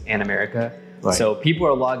Philippines and America. So people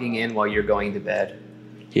are logging in while you're going to bed.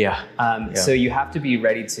 So you have to be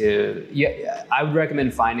ready to, I would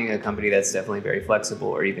recommend finding a company that's definitely very flexible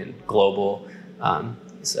or even global.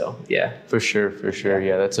 For sure.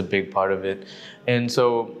 Yeah, that's a big part of it. And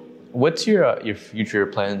so what's your future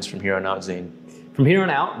plans from here on out, Zane? From here on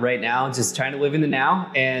out, right now, just trying to live in the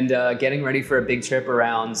now and getting ready for a big trip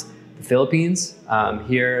around the Philippines,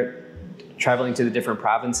 here traveling to the different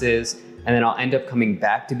provinces, and then I'll end up coming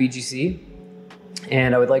back to BGC.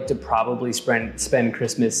 And I would like to probably spend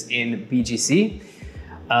Christmas in BGC.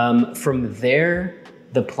 From there,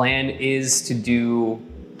 the plan is to do,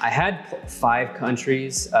 I had 5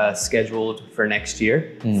 countries scheduled for next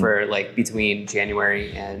year for like between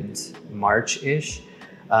January and March-ish.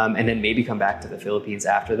 And then maybe come back to the Philippines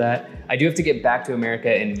after that. I do have to get back to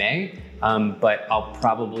America in May, but I'll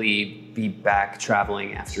probably be back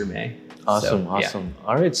traveling after May. Awesome.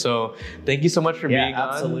 All right, so thank you so much for being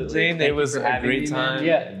on, Zane. It was a great time.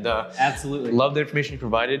 Absolutely. Love the information you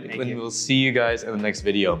provided. And we'll see you guys in the next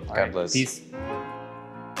video. God bless. Peace.